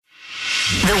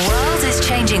The world is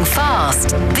changing fast,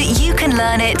 that you can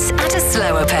learn it at a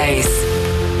slower pace.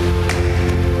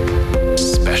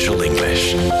 Special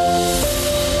English.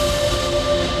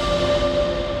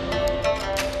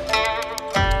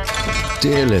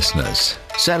 Dear listeners,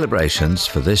 celebrations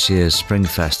for this year's Spring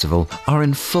Festival are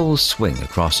in full swing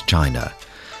across China,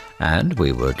 and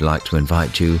we would like to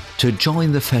invite you to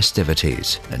join the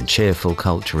festivities and cheerful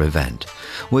culture event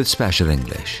with Special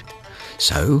English.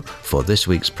 So, for this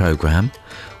week's programme,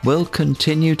 we'll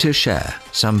continue to share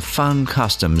some fun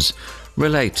customs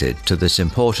related to this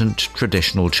important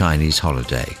traditional Chinese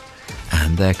holiday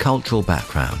and their cultural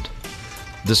background.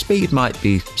 The speed might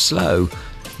be slow,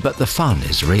 but the fun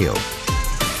is real.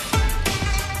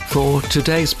 For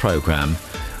today's programme,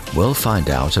 we'll find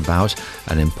out about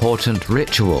an important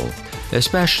ritual,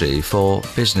 especially for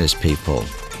business people,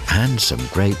 and some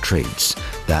great treats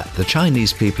that the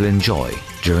Chinese people enjoy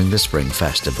during the Spring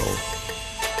Festival.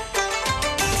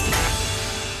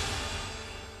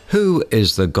 Who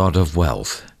is the god of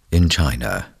wealth in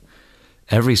China?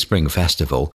 Every Spring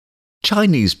Festival,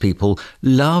 Chinese people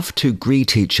love to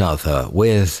greet each other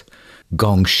with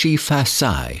Gong Xi Fa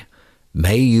Sai,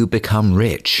 may you become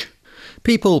rich.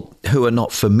 People who are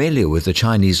not familiar with the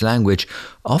Chinese language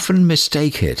often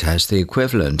mistake it as the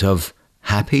equivalent of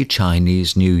Happy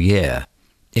Chinese New Year.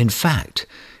 In fact,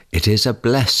 it is a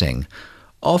blessing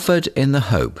offered in the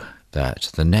hope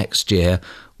that the next year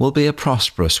will be a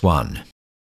prosperous one.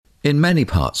 In many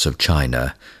parts of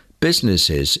China,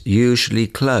 businesses usually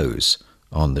close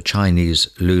on the Chinese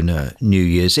Lunar New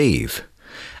Year's Eve,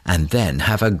 and then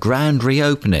have a grand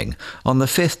reopening on the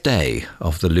 5th day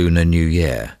of the Lunar New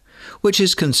Year, which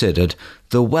is considered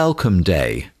the welcome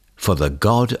day for the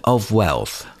god of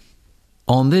wealth.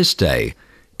 On this day,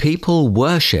 people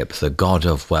worship the god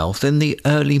of wealth in the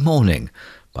early morning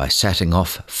by setting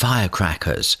off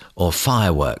firecrackers or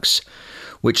fireworks,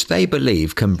 which they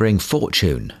believe can bring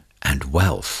fortune and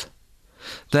wealth.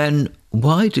 Then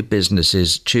why do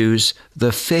businesses choose the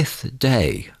 5th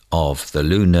day of the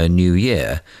Lunar New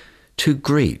Year to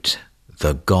greet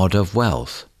the god of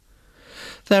wealth?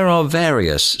 There are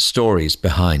various stories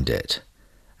behind it,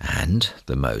 and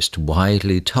the most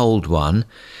widely told one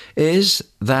is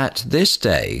that this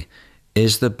day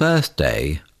is the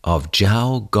birthday of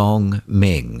Jiao Gong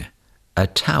Ming, a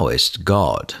Taoist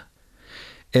god.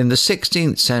 In the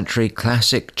 16th century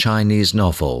classic Chinese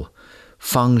novel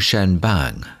Feng Shen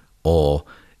Bang, or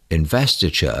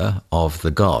Investiture of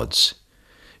the Gods,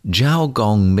 Jiao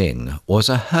Gong Ming was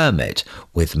a hermit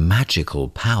with magical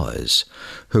powers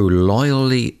who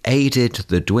loyally aided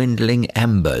the dwindling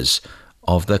embers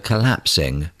of the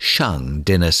collapsing Shang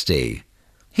dynasty.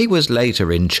 He was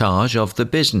later in charge of the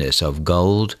business of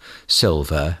gold,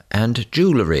 silver, and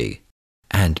jewellery,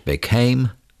 and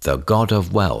became the god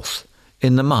of wealth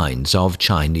in the minds of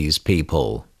Chinese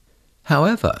people.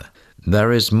 However,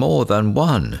 there is more than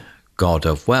one god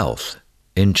of wealth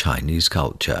in Chinese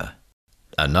culture.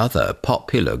 Another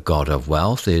popular god of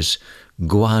wealth is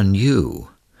Guan Yu,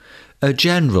 a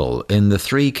general in the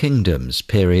Three Kingdoms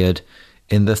period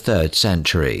in the 3rd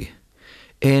century.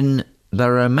 In The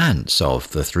Romance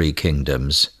of the Three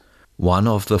Kingdoms, one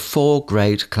of the 4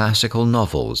 great classical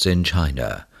novels in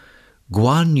China,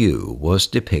 Guan Yu was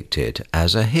depicted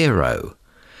as a hero,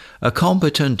 a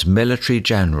competent military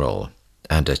general,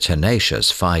 and a tenacious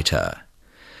fighter.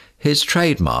 His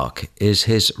trademark is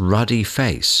his ruddy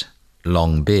face,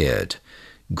 long beard,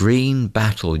 green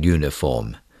battle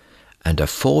uniform, and a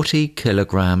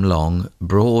 40-kilogram-long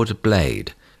broad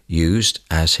blade used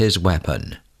as his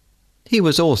weapon. He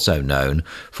was also known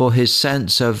for his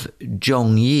sense of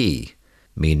zhongyi,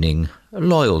 meaning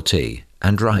loyalty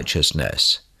and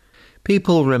righteousness.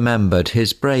 People remembered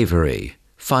his bravery,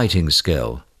 fighting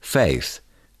skill, faith,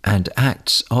 and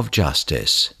acts of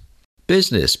justice.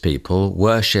 Business people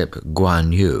worship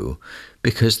Guan Yu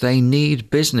because they need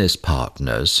business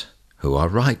partners who are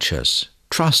righteous,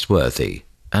 trustworthy,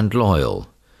 and loyal.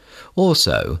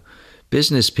 Also,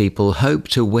 business people hope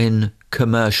to win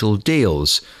commercial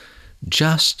deals,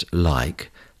 just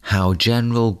like how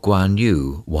General Guan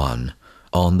Yu won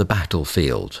on the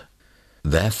battlefield.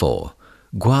 Therefore,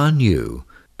 Guan Yu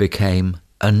became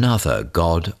another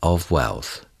god of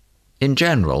wealth. In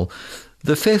general,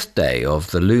 the 5th day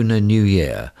of the Lunar New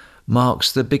Year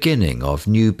marks the beginning of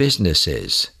new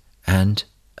businesses and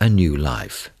a new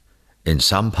life. In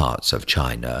some parts of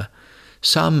China,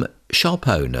 some shop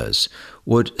owners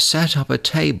would set up a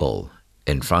table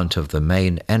in front of the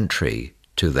main entry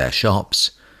to their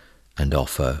shops and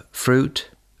offer fruit,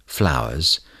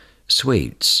 flowers,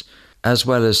 sweets, as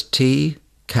well as tea,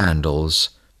 candles,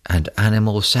 and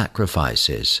animal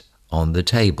sacrifices on the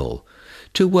table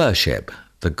to worship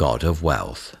the god of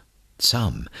wealth.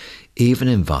 Some even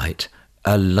invite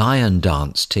a lion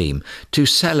dance team to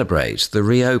celebrate the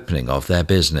reopening of their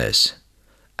business.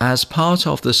 As part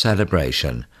of the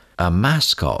celebration, a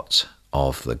mascot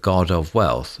of the god of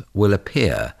wealth will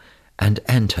appear and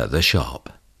enter the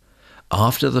shop.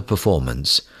 After the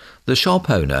performance, the shop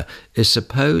owner is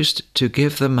supposed to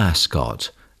give the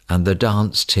mascot and the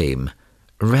dance team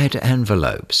red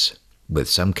envelopes with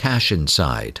some cash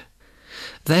inside.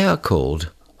 They are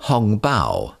called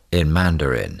hongbao in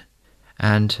Mandarin,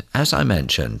 and as I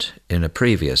mentioned in a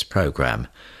previous program,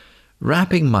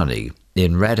 wrapping money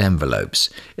in red envelopes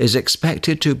is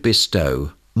expected to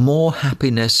bestow more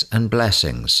happiness and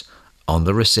blessings on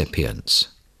the recipients.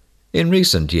 In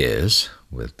recent years,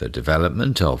 with the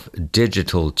development of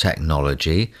digital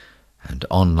technology and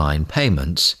online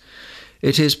payments,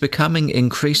 it is becoming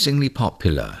increasingly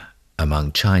popular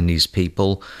among Chinese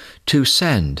people to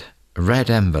send red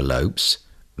envelopes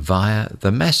via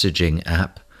the messaging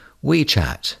app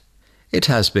WeChat. It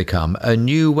has become a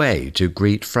new way to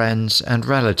greet friends and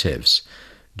relatives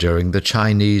during the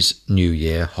Chinese New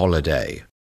Year holiday.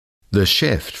 The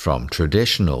shift from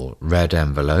traditional red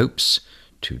envelopes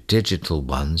to digital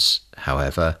ones,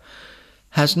 however,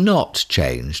 has not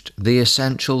changed the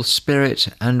essential spirit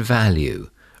and value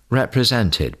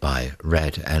represented by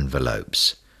red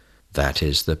envelopes. That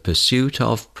is the pursuit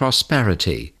of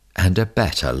prosperity and a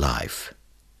better life.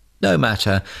 No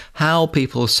matter how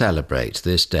people celebrate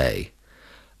this day,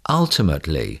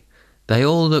 ultimately, they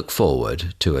all look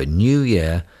forward to a new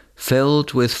year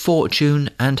filled with fortune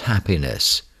and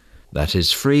happiness that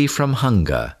is free from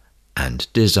hunger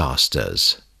and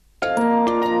disasters.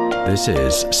 This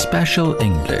is Special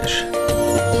English.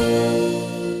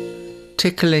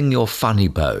 Tickling your funny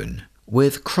bone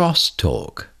with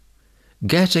crosstalk.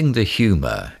 Getting the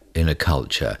humour in a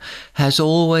culture has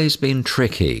always been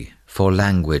tricky for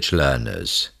language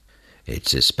learners.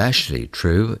 It's especially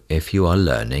true if you are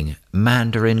learning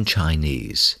Mandarin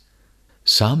Chinese.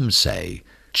 Some say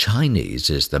Chinese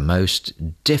is the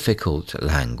most difficult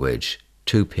language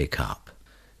to pick up.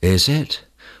 Is it?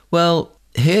 Well,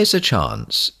 here's a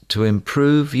chance to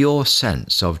improve your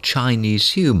sense of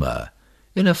Chinese humour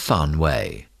in a fun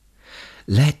way.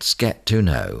 Let's get to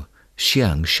know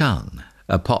xiangshang,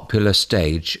 a popular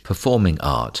stage performing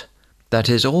art that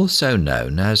is also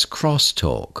known as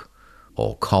crosstalk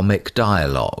or comic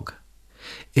dialogue.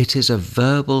 It is a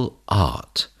verbal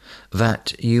art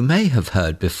that you may have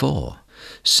heard before,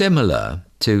 similar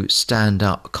to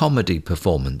stand-up comedy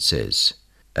performances,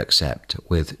 except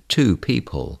with two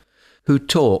people who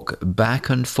talk back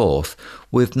and forth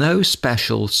with no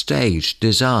special stage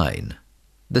design.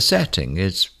 The setting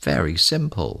is very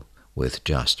simple, with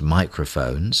just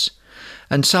microphones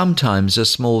and sometimes a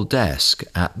small desk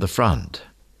at the front.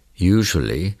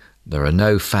 Usually, there are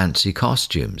no fancy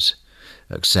costumes,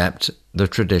 except the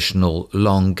traditional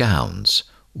long gowns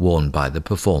worn by the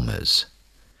performers.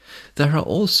 There are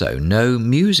also no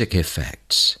music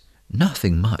effects,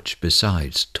 nothing much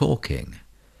besides talking.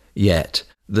 Yet,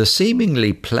 the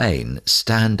seemingly plain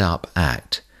stand-up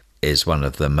act is one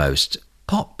of the most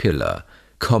popular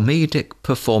comedic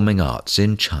performing arts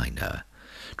in China,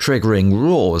 triggering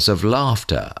roars of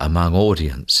laughter among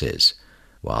audiences,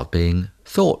 while being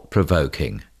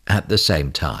thought-provoking at the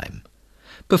same time.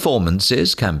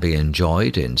 Performances can be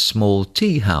enjoyed in small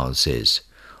tea houses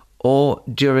or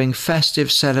during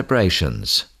festive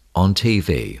celebrations on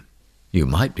TV. You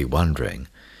might be wondering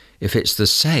if it's the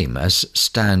same as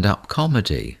stand-up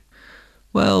comedy.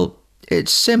 Well,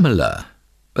 it's similar,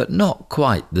 but not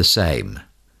quite the same.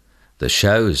 The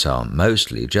shows are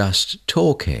mostly just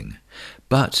talking,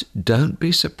 but don't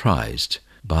be surprised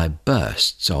by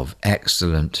bursts of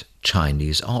excellent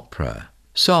Chinese opera,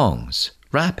 songs,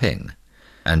 rapping,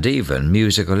 and even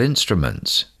musical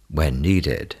instruments when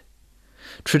needed.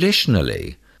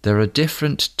 Traditionally, there are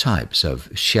different types of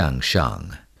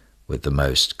xiangshang, with the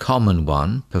most common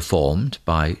one performed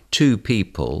by two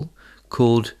people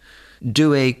called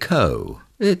duet-ko.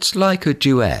 It's like a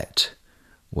duet,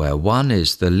 where one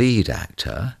is the lead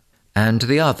actor and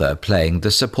the other playing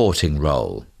the supporting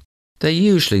role. They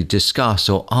usually discuss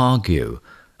or argue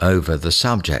over the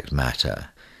subject matter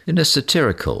in a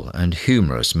satirical and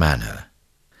humorous manner.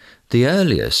 The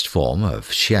earliest form of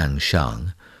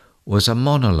xiangshang was a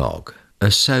monologue,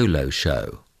 a solo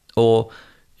show, or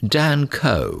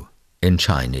danko in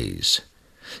Chinese.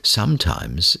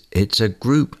 Sometimes it's a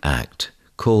group act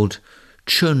called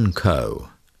chunko.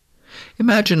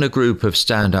 Imagine a group of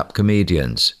stand-up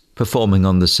comedians performing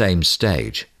on the same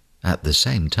stage at the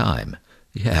same time.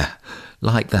 Yeah,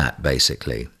 like that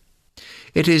basically.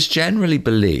 It is generally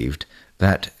believed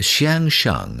that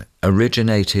xiangsheng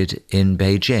originated in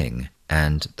Beijing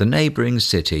and the neighboring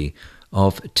city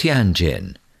of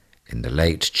Tianjin in the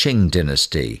late Qing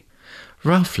dynasty,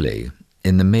 roughly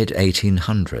in the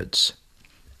mid-1800s.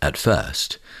 At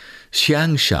first,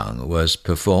 xiangsheng was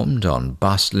performed on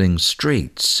bustling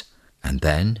streets and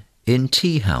then in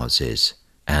tea houses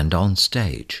and on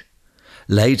stage.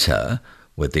 Later,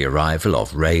 with the arrival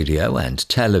of radio and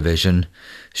television,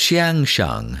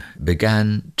 xiangsheng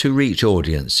began to reach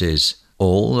audiences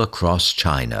all across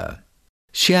China.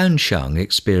 Xiangsheng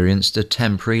experienced a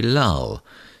temporary lull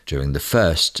during the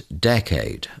first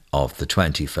decade of the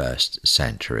 21st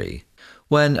century,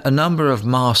 when a number of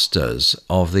masters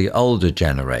of the older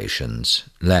generations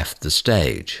left the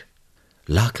stage.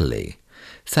 Luckily,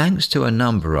 thanks to a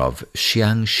number of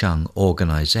xiangsheng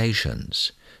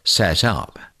organizations set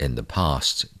up in the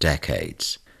past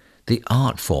decades, the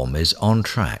art form is on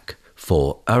track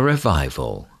for a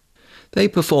revival. They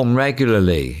perform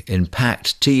regularly in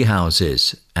packed tea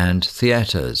houses and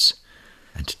theatres,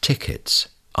 and tickets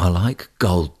are like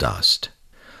gold dust.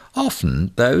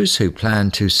 Often, those who plan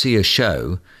to see a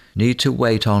show need to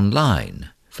wait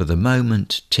online for the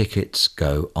moment tickets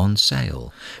go on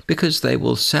sale, because they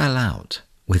will sell out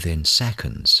within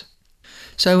seconds.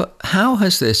 So how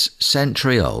has this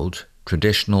century-old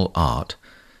traditional art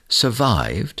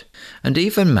survived and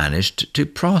even managed to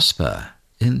prosper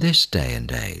in this day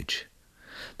and age?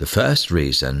 The first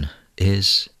reason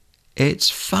is it's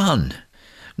fun.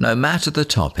 No matter the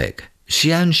topic,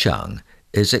 xiangsheng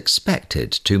is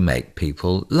expected to make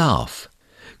people laugh.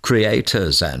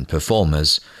 Creators and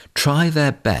performers try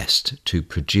their best to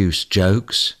produce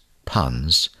jokes,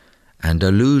 puns, and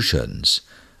allusions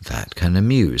that can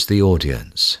amuse the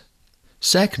audience.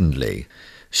 Secondly,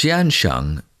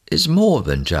 xiangsheng is more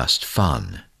than just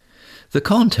fun. The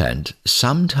content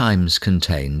sometimes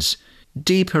contains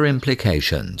deeper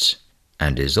implications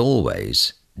and is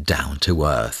always down to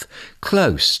earth,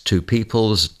 close to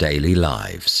people's daily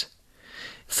lives.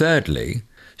 Thirdly,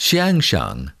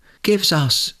 xiangsheng gives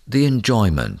us the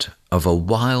enjoyment of a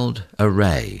wild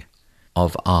array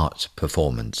of art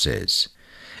performances.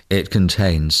 It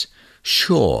contains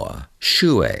shuo,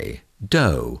 shui,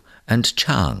 dou, and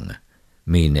chang,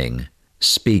 meaning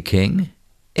speaking,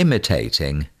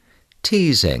 imitating,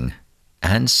 teasing,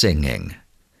 and singing.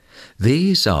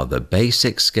 These are the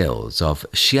basic skills of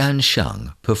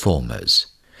xiangsheng performers,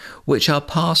 which are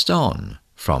passed on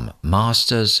from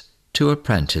masters to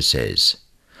apprentices.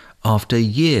 After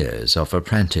years of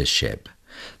apprenticeship,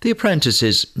 the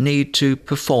apprentices need to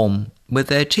perform with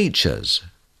their teachers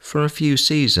for a few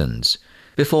seasons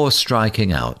before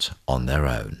striking out on their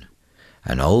own.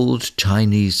 An old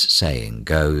Chinese saying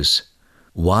goes,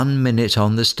 1 minute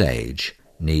on the stage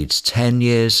needs 10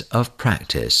 years of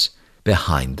practice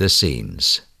behind the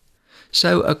scenes.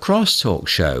 So a crosstalk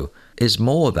show is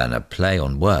more than a play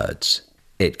on words.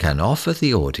 It can offer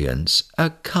the audience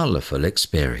a colourful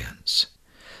experience.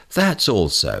 That's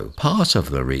also part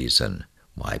of the reason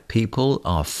why people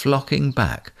are flocking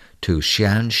back to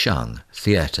xiangsheng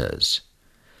theatres.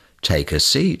 Take a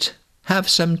seat, have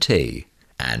some tea,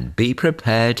 and be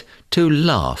prepared to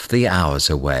laugh the hours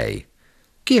away.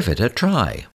 Give it a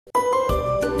try.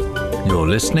 You're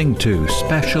listening to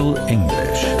Special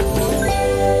English.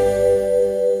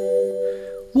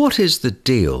 What is the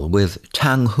deal with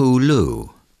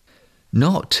Tanghulu?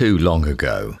 Not too long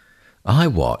ago, I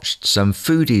watched some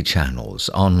foodie channels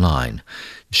online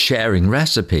sharing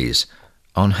recipes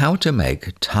on how to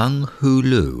make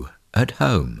Tanghulu at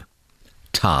home.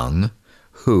 Tang-hu-lu.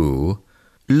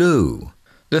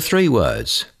 The 3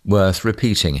 words worth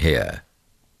repeating here.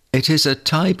 It is a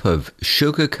type of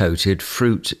sugar-coated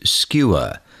fruit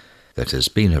skewer that has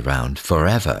been around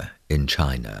forever in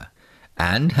China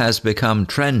and has become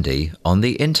trendy on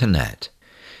the internet.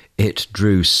 It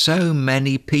drew so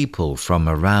many people from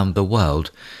around the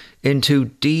world into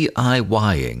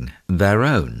DIYing their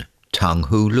own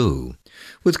Tanghulu,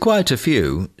 with quite a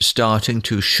few starting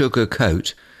to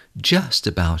sugar-coat just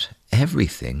about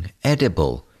everything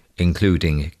edible,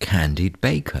 including candied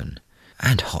bacon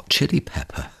and hot chili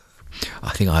pepper. I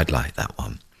think I'd like that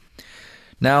one.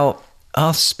 Now,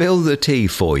 I'll spill the tea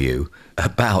for you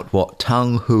about what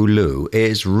Tanghulu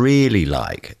is really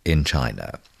like in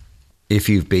China. If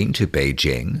you've been to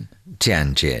Beijing,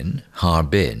 Tianjin,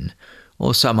 Harbin,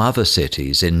 or some other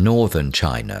cities in northern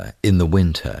China in the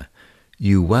winter,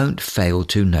 you won't fail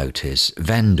to notice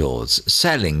vendors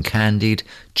selling candied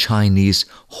Chinese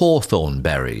hawthorn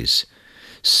berries,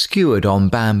 skewered on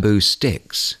bamboo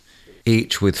sticks,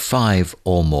 each with 5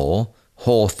 or more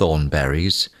hawthorn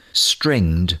berries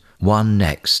stringed one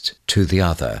next to the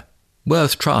other.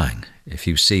 Worth trying if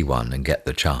you see one and get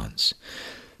the chance.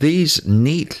 These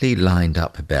neatly lined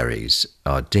up berries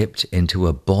are dipped into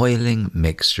a boiling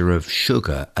mixture of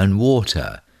sugar and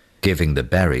water, giving the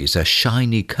berries a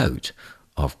shiny coat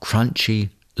of crunchy,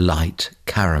 light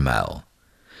caramel.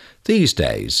 These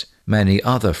days, many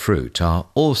other fruit are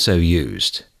also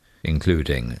used,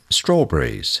 including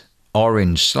strawberries,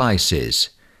 orange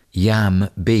slices, yam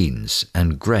beans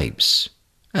and grapes,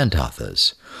 and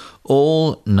others,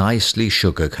 all nicely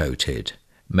sugar-coated,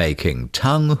 making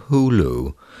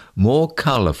Tanghulu more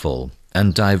colourful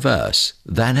and diverse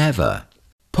than ever.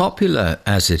 Popular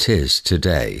as it is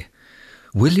today,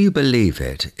 will you believe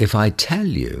it if I tell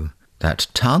you that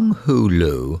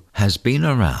Tanghulu has been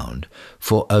around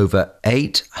for over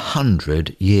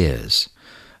 800 years?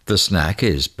 The snack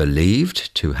is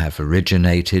believed to have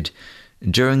originated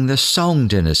during the Song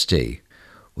dynasty,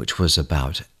 which was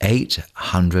about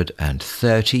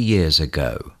 830 years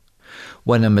ago,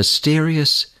 when a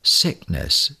mysterious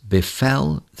sickness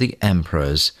befell the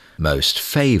emperor's most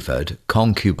favoured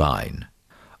concubine.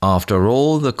 After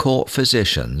all the court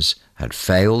physicians had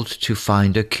failed to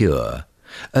find a cure,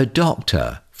 a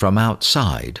doctor from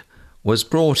outside was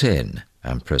brought in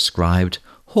and prescribed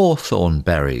hawthorn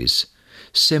berries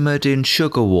simmered in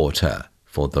sugar water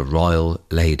for the royal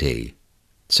lady.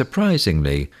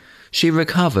 Surprisingly, she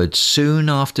recovered soon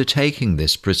after taking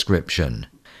this prescription,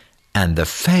 and the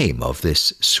fame of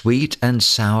this sweet and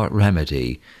sour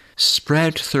remedy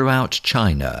spread throughout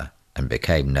China and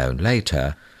became known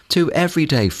later to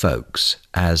everyday folks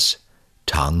as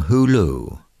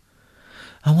Tanghulu.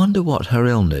 I wonder what her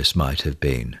illness might have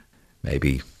been.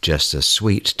 Maybe just a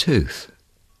sweet tooth.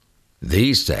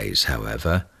 These days,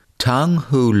 however,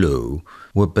 Tanghulu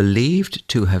were believed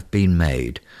to have been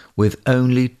made with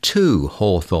only 2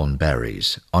 hawthorn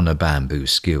berries on a bamboo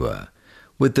skewer,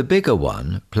 with the bigger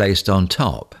one placed on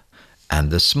top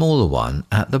and the smaller one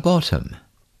at the bottom.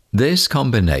 This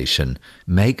combination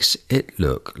makes it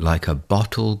look like a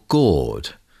bottle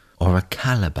gourd or a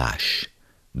calabash.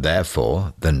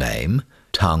 Therefore, the name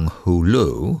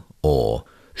Tanghulu, or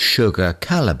sugar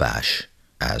calabash,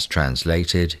 as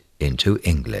translated into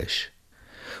English.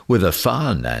 With a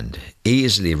fun and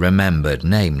easily remembered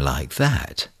name like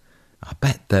that, I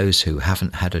bet those who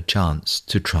haven't had a chance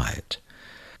to try it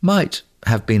might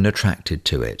have been attracted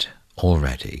to it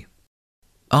already.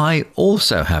 I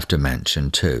also have to mention,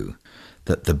 too,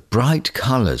 that the bright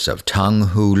colours of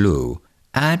Tanghulu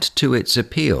add to its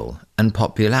appeal and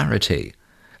popularity,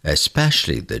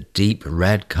 especially the deep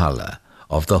red colour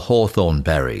of the hawthorn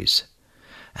berries.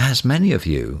 As many of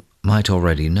you might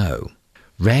already know,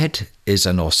 red is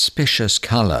an auspicious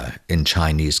colour in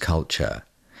Chinese culture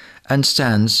and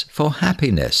stands for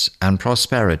happiness and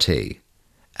prosperity.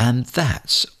 And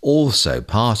that's also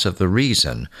part of the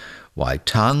reason why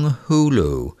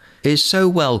Tanghulu is so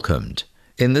welcomed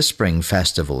in the Spring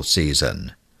Festival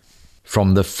season.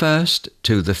 From the 1st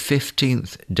to the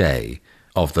 15th day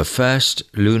of the first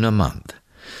lunar month,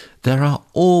 there are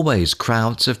always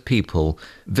crowds of people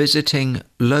visiting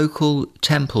local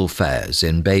temple fairs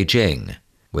in Beijing,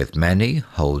 with many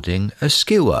holding a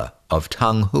skewer of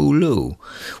Tanghulu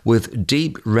with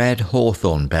deep red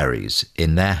hawthorn berries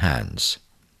in their hands.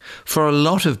 For a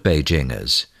lot of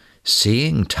Beijingers,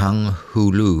 seeing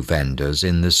Tanghulu vendors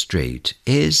in the street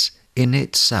is, in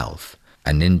itself,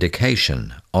 an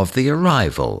indication of the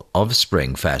arrival of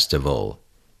Spring Festival.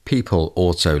 People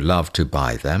also love to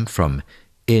buy them from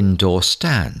indoor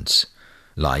stands,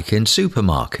 like in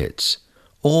supermarkets,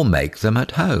 or make them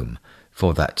at home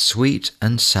for that sweet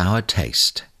and sour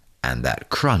taste and that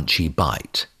crunchy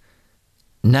bite.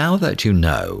 Now that you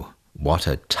know what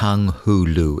a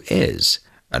Tanghulu is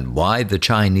and why the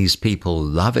Chinese people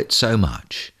love it so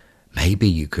much, maybe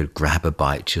you could grab a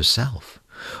bite yourself,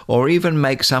 or even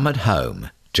make some at home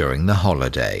during the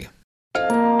holiday.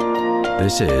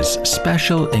 This is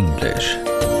Special English.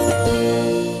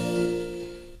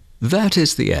 That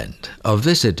is the end of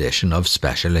this edition of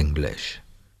Special English.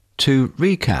 To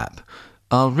recap,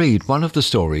 I'll read one of the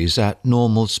stories at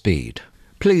normal speed.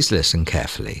 Please listen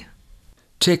carefully.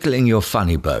 Tickling your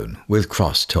funny bone with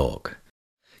crosstalk.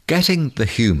 Getting the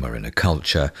humour in a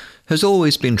culture has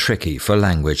always been tricky for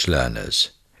language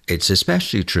learners. It's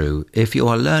especially true if you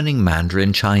are learning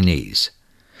Mandarin Chinese.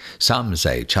 Some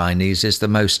say Chinese is the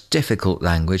most difficult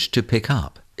language to pick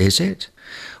up. Is it?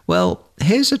 Well,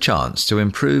 here's a chance to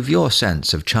improve your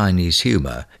sense of Chinese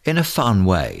humour in a fun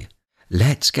way.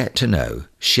 Let's get to know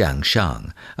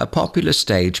xiangshang, a popular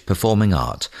stage performing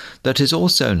art that is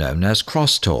also known as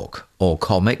crosstalk or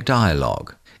comic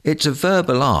dialogue. It's a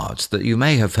verbal art that you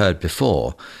may have heard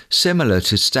before, similar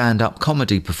to stand-up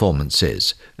comedy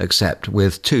performances, except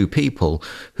with two people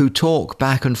who talk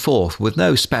back and forth with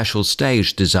no special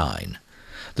stage design.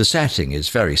 The setting is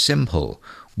very simple,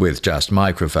 with just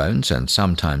microphones and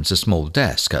sometimes a small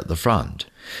desk at the front.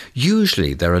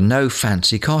 Usually there are no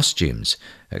fancy costumes,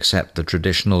 except the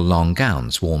traditional long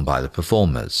gowns worn by the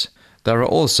performers. There are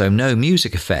also no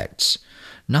music effects,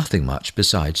 nothing much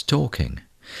besides talking.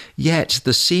 Yet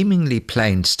the seemingly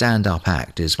plain stand-up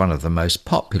act is one of the most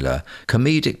popular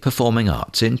comedic performing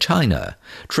arts in China,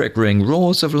 triggering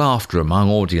roars of laughter among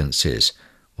audiences,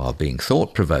 while being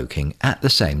thought-provoking at the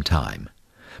same time.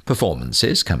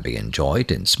 Performances can be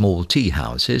enjoyed in small tea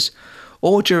houses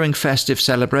or during festive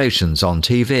celebrations on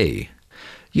TV.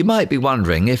 You might be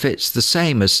wondering if it's the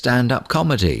same as stand-up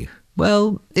comedy.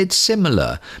 Well, it's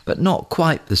similar, but not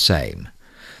quite the same.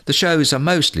 The shows are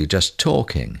mostly just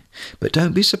talking, but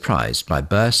don't be surprised by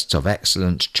bursts of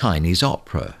excellent Chinese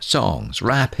opera, songs,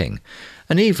 rapping,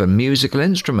 and even musical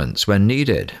instruments when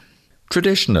needed.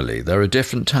 Traditionally, there are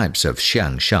different types of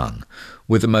xiangxiang,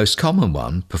 with the most common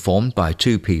one performed by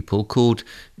two people called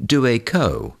duet.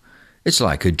 It's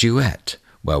like a duet,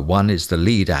 where one is the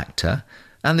lead actor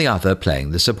and the other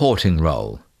playing the supporting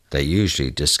role. They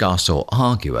usually discuss or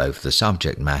argue over the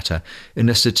subject matter in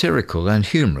a satirical and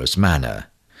humorous manner.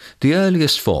 The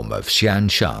earliest form of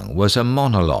xiangxiang was a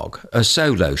monologue, a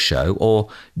solo show, or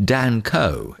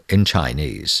danko in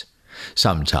Chinese.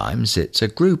 Sometimes it's a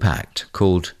group act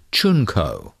called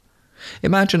chunko.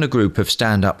 Imagine a group of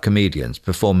stand-up comedians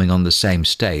performing on the same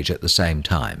stage at the same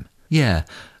time. Yeah,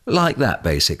 like that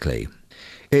basically.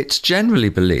 It's generally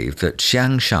believed that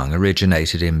xiangxiang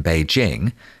originated in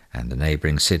Beijing and the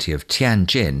neighbouring city of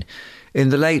Tianjin in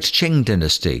the late Qing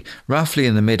dynasty, roughly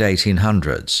in the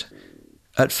mid-1800s.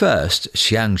 At first,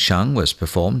 xiangxiang was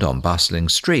performed on bustling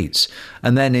streets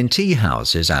and then in tea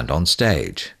houses and on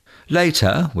stage.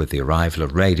 Later, with the arrival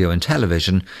of radio and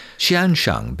television,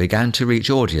 xiangxiang began to reach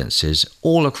audiences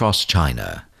all across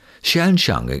China.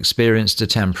 Xiangxiang experienced a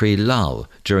temporary lull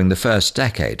during the first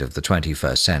decade of the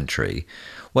 21st century,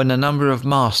 when a number of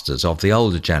masters of the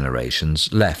older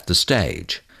generations left the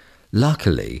stage.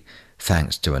 Luckily,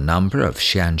 thanks to a number of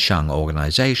xiangxiang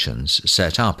organizations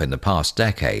set up in the past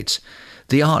decades,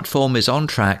 the art form is on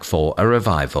track for a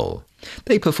revival.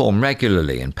 They perform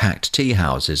regularly in packed tea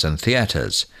houses and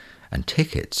theatres, and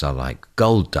tickets are like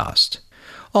gold dust.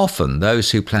 Often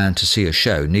those who plan to see a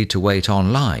show need to wait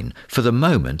online for the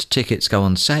moment tickets go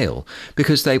on sale,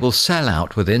 because they will sell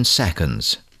out within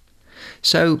seconds.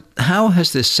 So how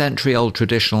has this century-old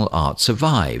traditional art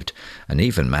survived and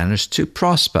even managed to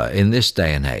prosper in this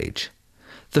day and age?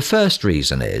 The first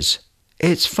reason is,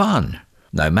 it's fun.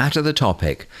 No matter the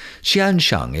topic,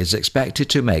 xiangxiang is expected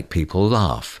to make people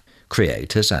laugh.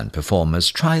 Creators and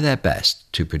performers try their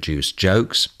best to produce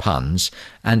jokes, puns,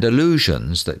 and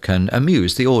allusions that can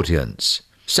amuse the audience.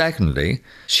 Secondly,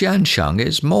 xiangxiang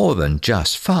is more than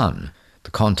just fun.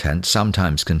 The content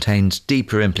sometimes contains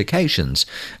deeper implications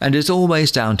and is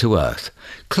always down to earth,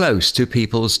 close to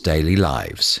people's daily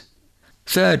lives.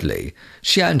 Thirdly,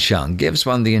 xiangxiang gives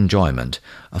one the enjoyment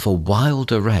of a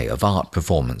wild array of art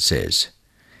performances.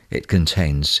 It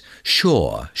contains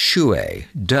shuo, shui,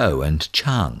 dou, and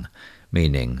chang,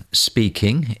 meaning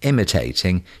speaking,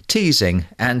 imitating, teasing,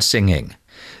 and singing.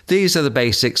 These are the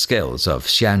basic skills of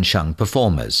xiangxiang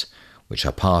performers, which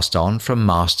are passed on from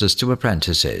masters to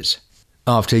apprentices.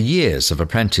 After years of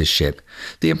apprenticeship,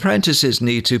 the apprentices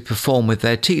need to perform with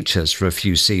their teachers for a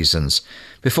few seasons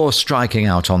before striking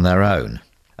out on their own.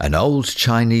 An old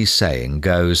Chinese saying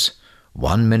goes,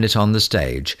 1 minute on the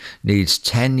stage needs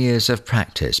 10 years of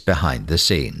practice behind the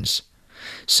scenes.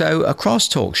 So a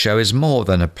crosstalk show is more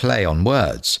than a play on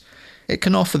words. It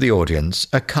can offer the audience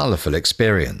a colourful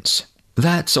experience.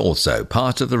 That's also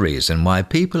part of the reason why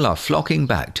people are flocking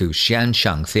back to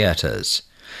xiangxiang theatres.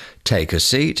 Take a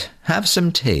seat, have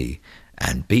some tea,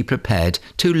 and be prepared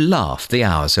to laugh the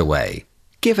hours away.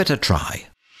 Give it a try.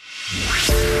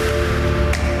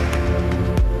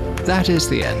 That is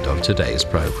the end of today's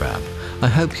programme. I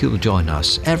hope you'll join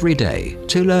us every day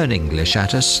to learn English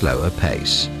at a slower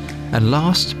pace. And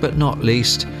last but not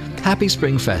least, Happy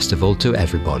Spring Festival to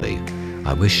everybody.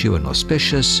 I wish you an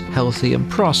auspicious, healthy and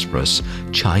prosperous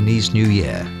Chinese New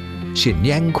Year. 新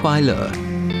年快乐!